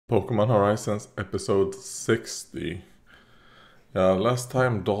Pokemon Horizons episode 60. Last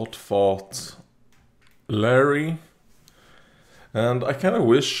time Dot fought Larry, and I kind of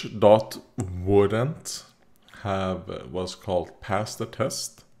wish Dot wouldn't have what's called pass the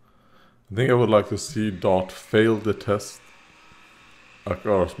test. I think I would like to see Dot fail the test. Of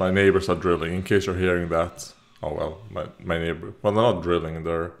course, my neighbors are drilling, in case you're hearing that. Oh well, my neighbor. Well, they're not drilling,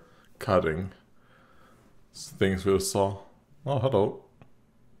 they're cutting things with a saw. Oh, hello.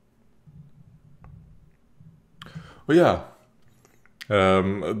 Well, yeah.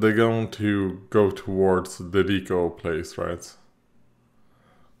 They're going to go towards the Deco place, right?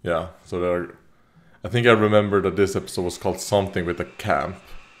 Yeah, so they're... I think I remember that this episode was called something with a camp.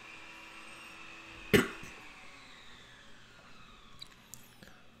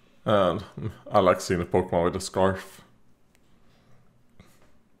 And I like seeing a Pokemon with a scarf.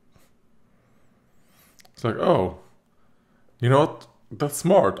 It's like, oh, you know what? That's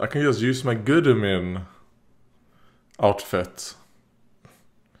smart. I can just use my Goodamin outfit.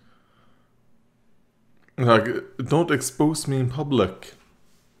 Like, don't expose me in public.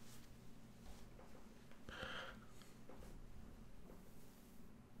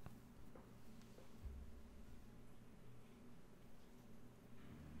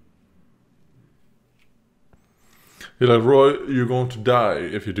 You're like, Roy, you're going to die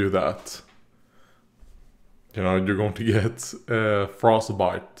if you do that. You know, you're going to get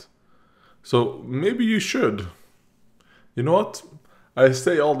frostbite. So maybe you should. You know what? I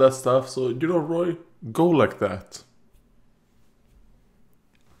say all that stuff, so you know, Roy, go like that.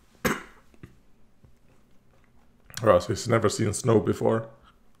 Or else he's never seen snow before.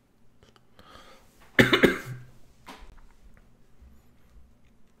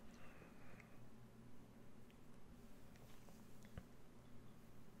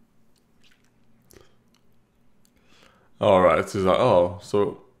 Alright, so he's like, oh,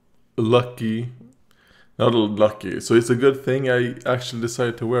 so lucky. Not lucky. So it's a good thing I actually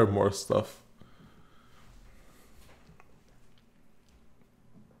decided to wear more stuff.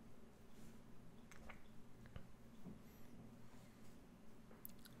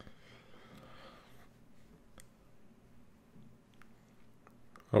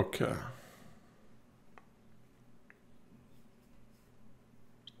 Okay.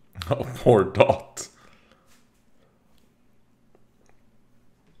 Oh, poor Dot.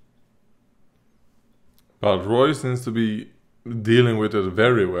 But Roy seems to be dealing with it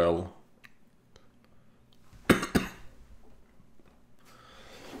very well. I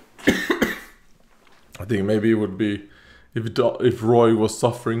think maybe it would be if Roy was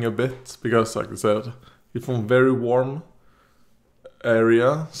suffering a bit, because like I said, he's from very warm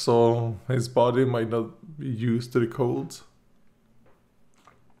area, so his body might not be used to the cold.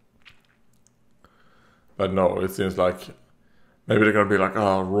 But no, it seems like maybe they're gonna be like,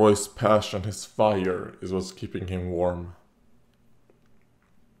 oh, Roy's passion, his fire is what's keeping him warm.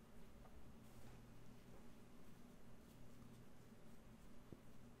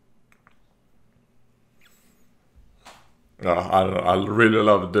 I don't know, I really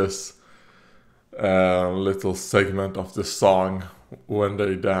love this little segment of the song when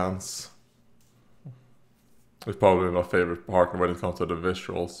they dance. It's probably my favorite part when it comes to the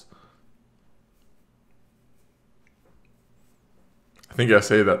visuals. I think I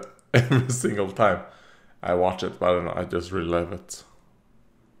say that every single time I watch it, but I don't know, I just really love it.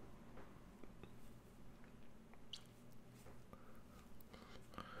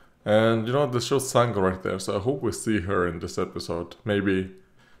 And you know, the show's Sango right there, so I hope we see her in this episode. Maybe,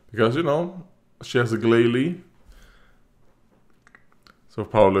 because you know, she has a Glalie. So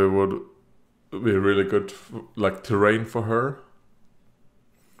probably would be really good, like, terrain for her.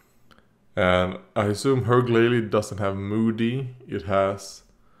 And I assume her Glalie doesn't have Moody. It has...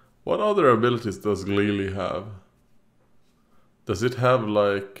 What other abilities does Glalie have? Does it have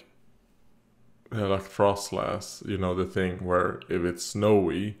like Frostlass? You know, the thing where if it's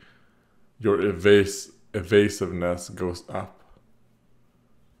snowy, your evasiveness goes up.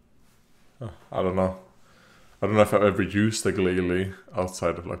 I don't know. I don't know if I've ever used a Glalie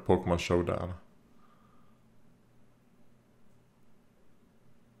outside of like Pokemon Showdown.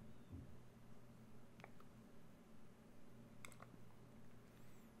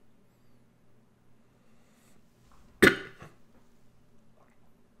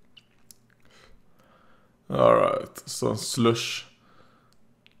 Alright, so Slush.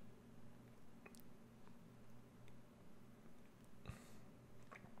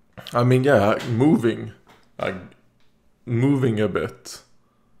 I mean, yeah, moving. Like, moving a bit.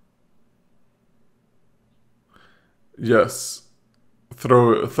 Yes.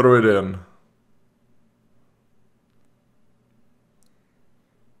 Throw it in.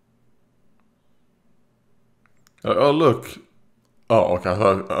 Oh, look. Oh, okay. I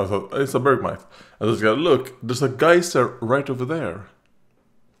thought it's a bergmite. I just got look. There's a geyser right over there.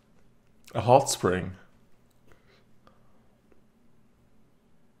 A hot spring.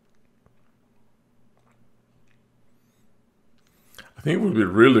 I think it would be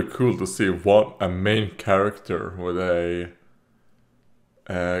really cool to see a main character with a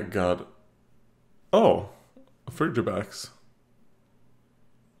god. Oh, Frigibacks.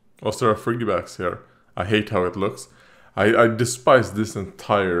 Was there a Frigibacks here? I hate how it looks. I despise this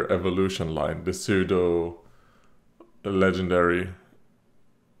entire evolution line, the pseudo legendary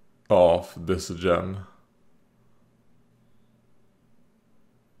of this gen.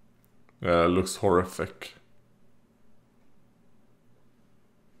 Looks horrific.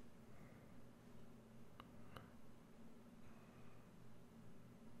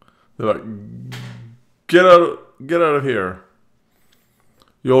 They're like, get out of here.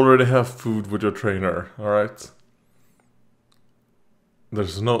 You already have food with your trainer, alright?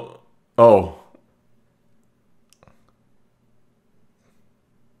 There's no... Oh.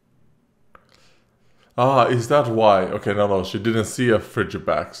 Ah, is that why? Okay, no, she didn't see a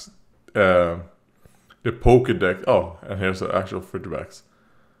Frigibax. The Pokédex... Oh, and here's the actual Frigibax.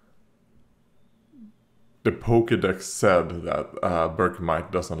 The Pokédex said that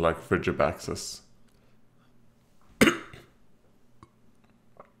Berkmite doesn't like Frigibaxes.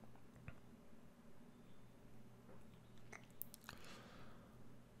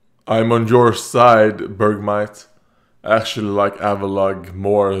 I'm on your side, Bergmite. I actually like Avalugg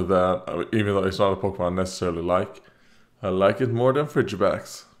more than, even though it's not a Pokemon I necessarily like. I like it more than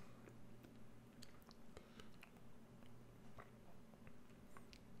Frigibax.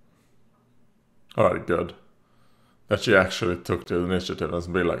 Alright, good. That she actually took the initiative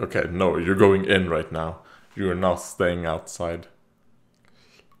and be like, okay, no, you're going in right now. You're not staying outside.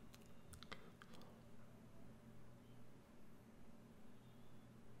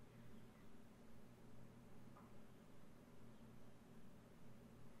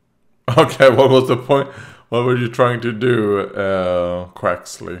 Okay, what was the point? What were you trying to do,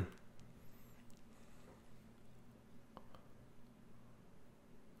 Quaxley?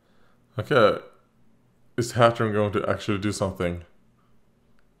 Okay, is Hatterene going to actually do something?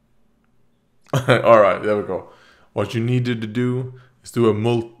 Alright, there we go. What you needed to do is do a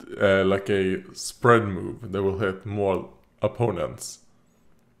like a spread move that will hit more opponents.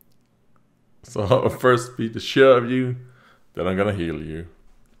 So I'll first beat the shit out of you, then I'm gonna heal you.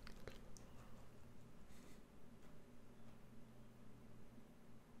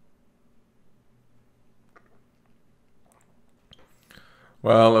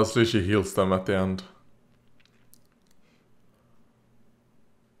 Well, at least she heals them at the end.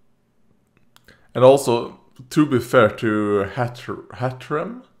 And also, to be fair to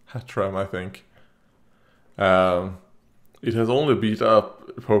Hattrem, I think, it has only beat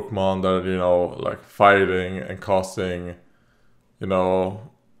up Pokemon that, you know, like fighting and causing, you know,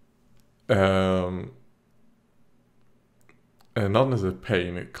 and not necessarily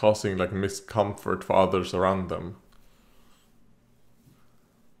pain, causing like miscomfort for others around them.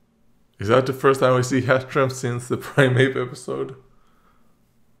 Is that the first time we see Hattrem since the Primeape episode?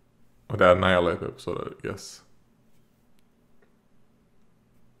 Or the Annihilate episode, I guess.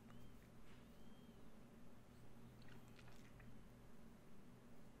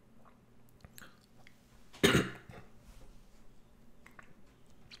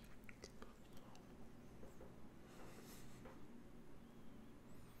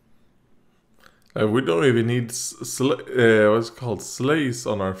 We don't even need what's it called, sleighs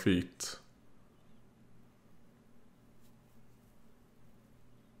on our feet.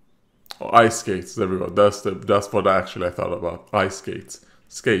 Oh, ice skates. There we go. That's what actually I thought about. Ice skates,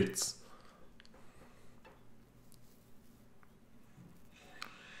 skates.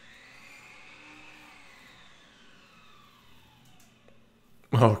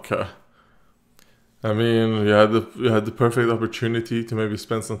 Okay. I mean, you had the perfect opportunity to maybe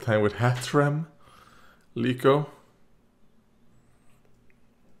spend some time with Hattrem, Liko.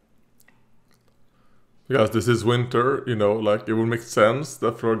 Because this is winter, you know, like it would make sense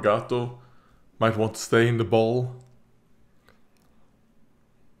that Florgato might want to stay in the ball.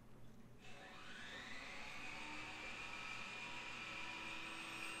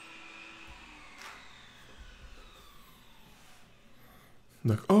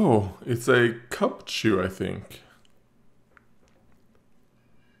 Like, oh, it's a Cubchoo, I think.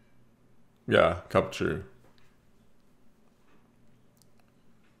 Yeah, Cubchoo.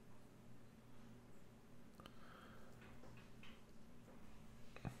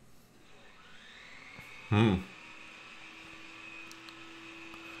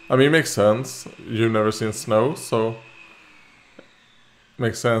 I mean, it makes sense. You've never seen snow, so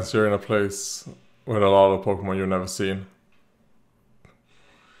makes sense you're in a place with a lot of Pokemon you've never seen.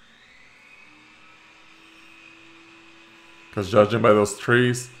 Because judging by those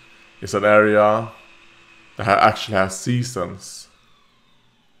trees, it's an area that actually has seasons.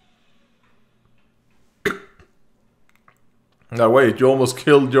 Now wait, you almost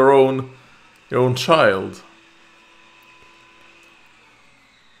killed your own child.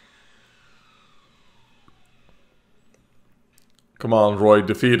 Come on, Roy,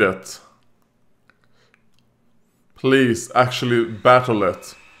 defeat it. Please, actually battle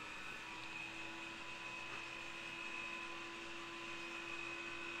it.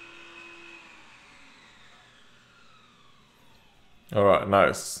 Alright,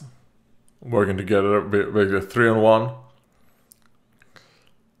 nice. Working together, basically 3-on-1.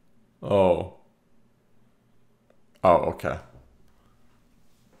 Oh. Oh, okay.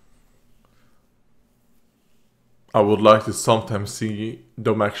 I would like to sometimes see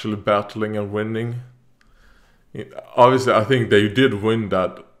them actually battling and winning. Obviously, I think they did win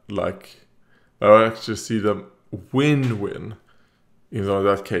that, like, I actually see them win. In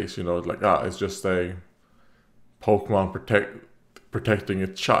that case, like, it's just a Pokemon protecting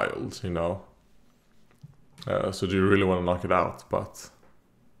its child, So do you really want to knock it out? But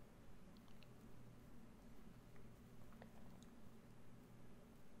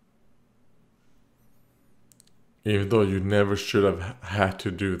even though you never should have had to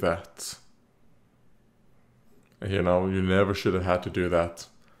do that. You never should have had to do that.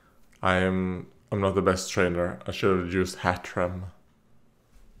 I'm not the best trainer. I should have used Hattrem.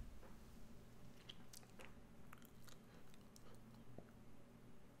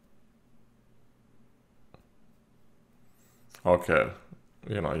 Okay,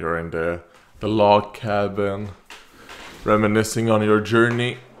 you're in the log cabin, reminiscing on your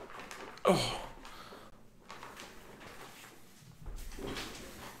journey. Oh.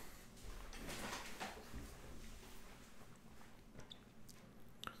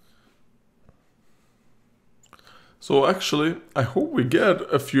 So actually, I hope we get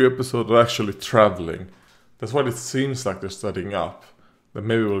a few episodes of actually traveling. That's what it seems like they're setting up. That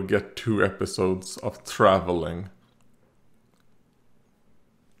maybe we'll get 2 episodes of traveling.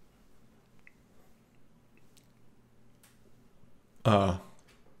 Oh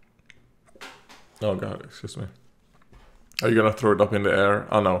god, excuse me. Are you gonna throw it up in the air?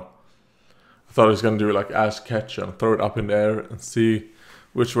 Oh no. I thought I was gonna do like Ash Ketchum, throw it up in the air and see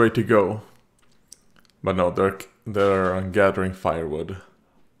which way to go. But no, they're gathering firewood.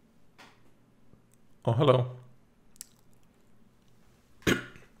 Oh, hello.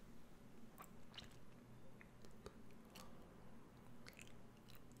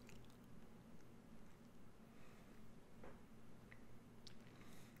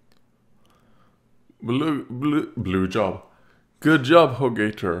 Blue job. Good job,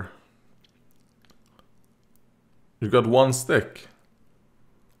 Hogator. You got 1 stick.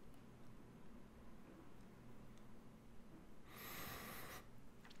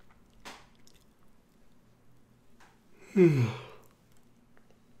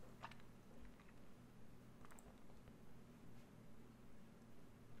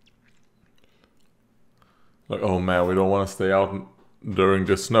 Like, oh man, we don't want to stay out during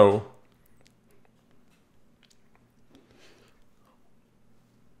the snow.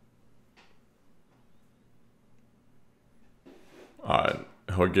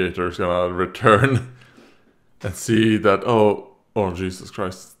 Hogator's gonna return and see that, oh Jesus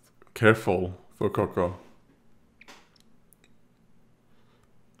Christ, careful for Coco.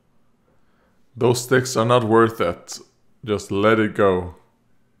 Those sticks are not worth it. Just let it go.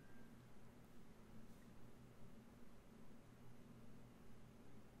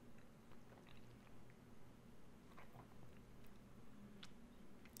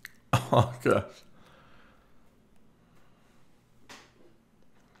 Oh gosh.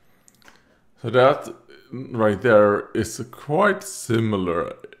 So that right there is quite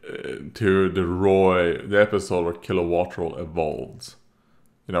similar to the episode where Kilowattrel evolved.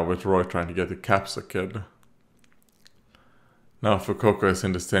 With Roy trying to get the Capsicid. Now Fuecoco is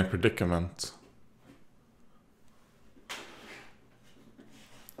in the same predicament.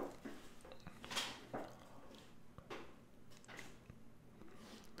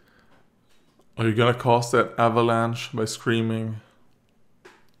 Are you gonna cause that avalanche by screaming?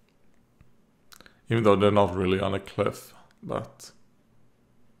 Even though they're not really on a cliff, but...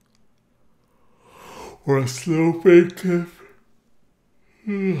 Or a sloping cliff.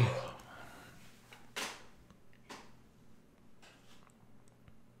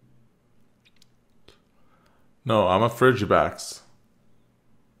 No, I'm a Frigibax.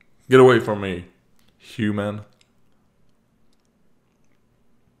 Get away from me, human.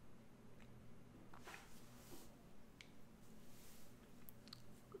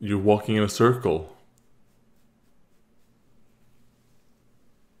 You're walking in a circle.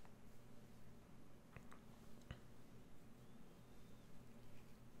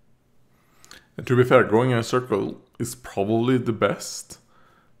 And to be fair, going in a circle is probably the best.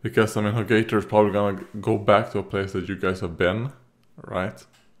 Because, I mean, her gator is probably gonna go back to a place that you guys have been, right?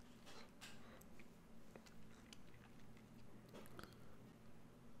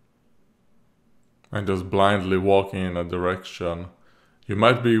 And just blindly walking in a direction. You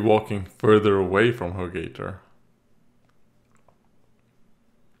might be walking further away from her gator.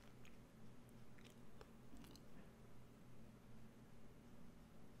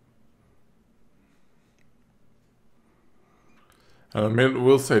 And I mean,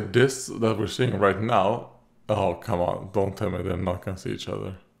 we'll say this that we're seeing right now. Oh, come on. Don't tell me they're not gonna see each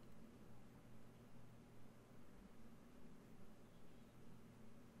other.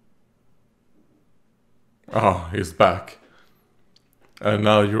 Oh, he's back. And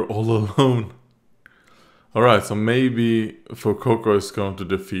now you're all alone. Alright, so maybe Fuecoco is going to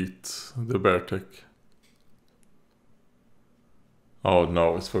defeat the Beartic. Oh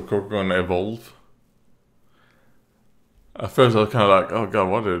no, is Fuecoco gonna evolve? At first I was kind of like, oh god,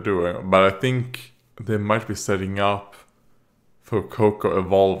 what are they doing? But I think they might be setting up Fuecoco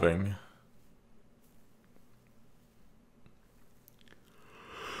evolving.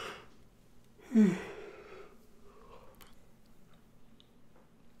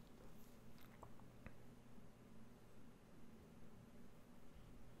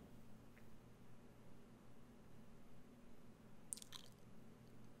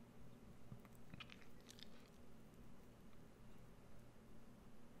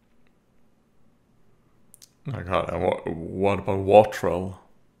 My god, and what about Watrel?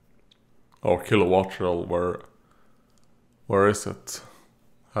 Or Kilowatrel, where is it?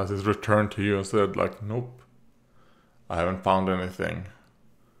 Has it returned to you and said like, nope, I haven't found anything?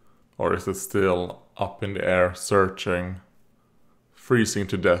 Or is it still up in the air searching, freezing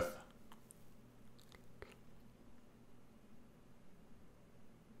to death?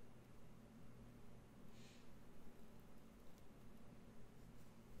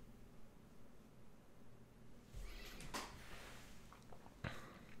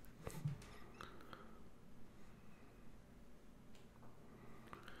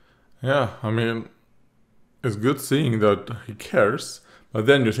 Yeah, I mean, it's good seeing that he cares, but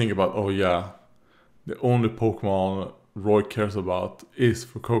then you think about, oh yeah, the only Pokemon Roy cares about is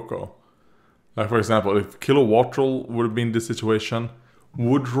Fuecoco. Like for example, if Kilowatrel would have been in this situation,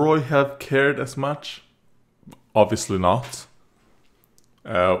 would Roy have cared as much? Obviously not.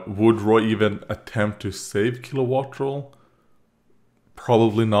 Would Roy even attempt to save Kilowatrel?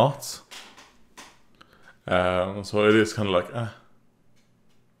 Probably not. So it is kind of like,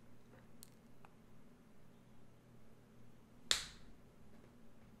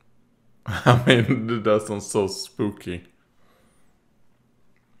 I mean, that sounds so spooky.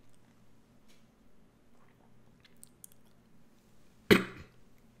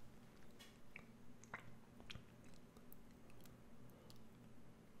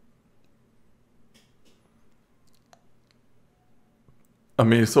 I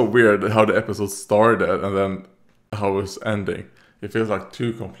mean, it's so weird how the episode started and then how it's ending. It feels like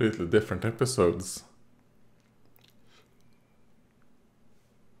two completely different episodes.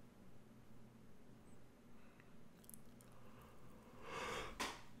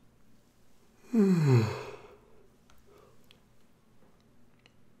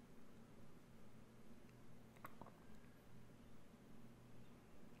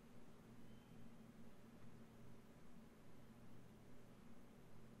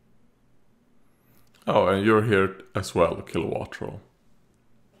 Oh, and you're here as well, Kilowatrel.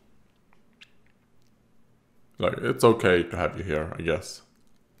 Like, it's okay to have you here, I guess.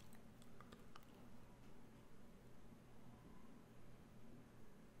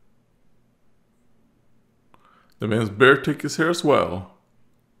 That means Beartic is here as well.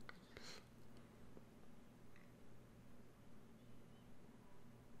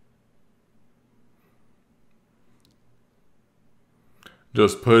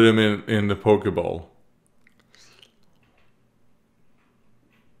 Just put him in the Pokeball.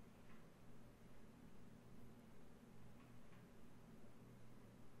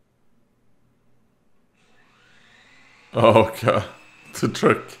 Oh, okay. It's a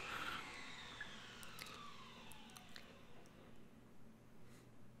trick.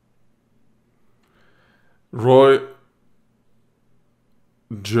 Roy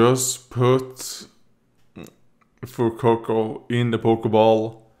just put Fuecoco in the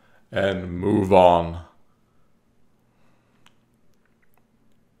Pokeball and move on.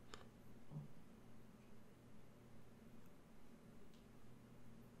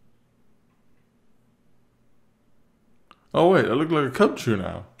 Oh wait, I look like a Cubchoo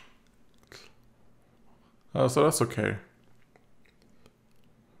now. Oh, so that's okay.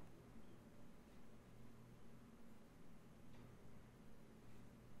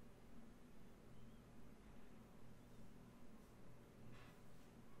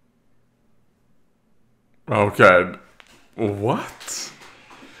 Okay. What?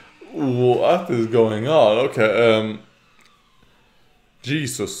 What is going on? Okay,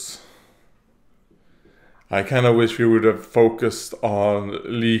 Jesus. I kind of wish we would have focused on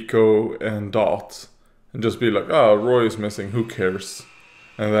Liko and Dot and just be like, oh, Roy is missing, who cares?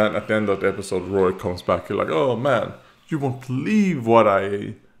 And then at the end of the episode, Roy comes back, you're like, oh man, you won't believe what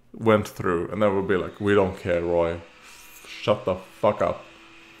I went through. And then we'll be like, we don't care, Roy. Shut the fuck up.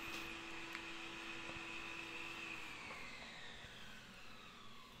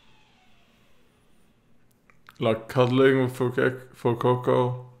 Like cuddling with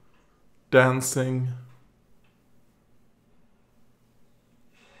Fukoko, dancing.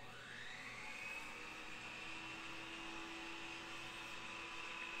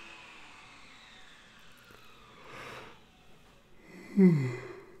 I'm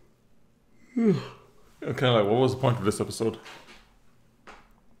kind of like, what was the point of this episode?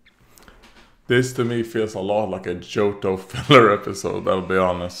 This to me feels a lot like a Johto filler episode, I'll be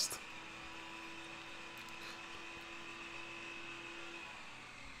honest.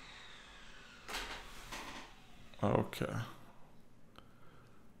 Okay.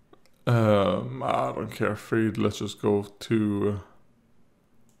 I don't care, Freed. Let's just go to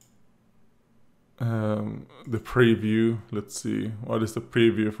the preview. Let's see. What is the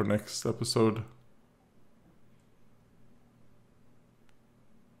preview for next episode?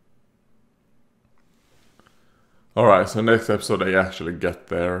 Alright, so next episode I actually get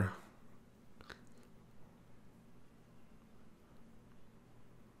there.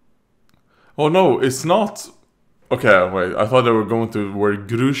 Oh no, it's not. Okay, wait. I thought they were going to where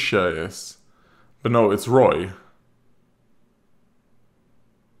Grusha is. But no, it's Roy.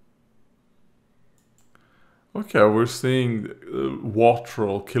 Okay, we're seeing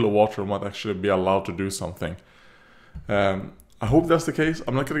Kilowattrel might actually be allowed to do something. I hope that's the case.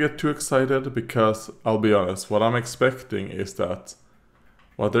 I'm not gonna get too excited because I'll be honest, what I'm expecting is that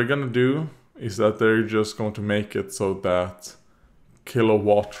what they're gonna do is that they're just going to make it so that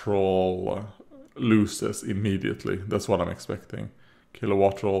Kilowattrel loses immediately. That's what I'm expecting.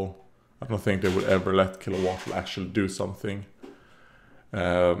 Kilowattrel, I don't think they would ever let Kilowattrel actually do something.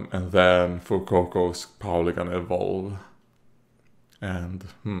 And then Fukoko's probably gonna evolve. And,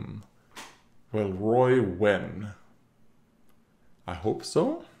 will Roy win? I hope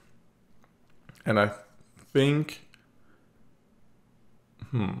so. And I think...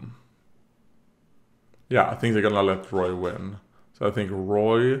 Yeah, I think they're gonna let Roy win. So I think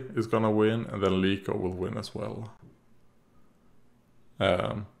Roy is gonna win, and then Liko will win as well.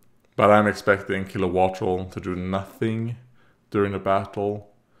 But I'm expecting Kilowattrel to do nothing during the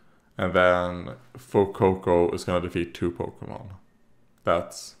battle. And then Fuecoco is gonna defeat 2 Pokemon.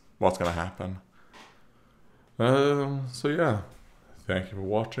 That's what's gonna happen. So yeah. Thank you for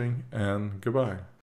watching, and goodbye.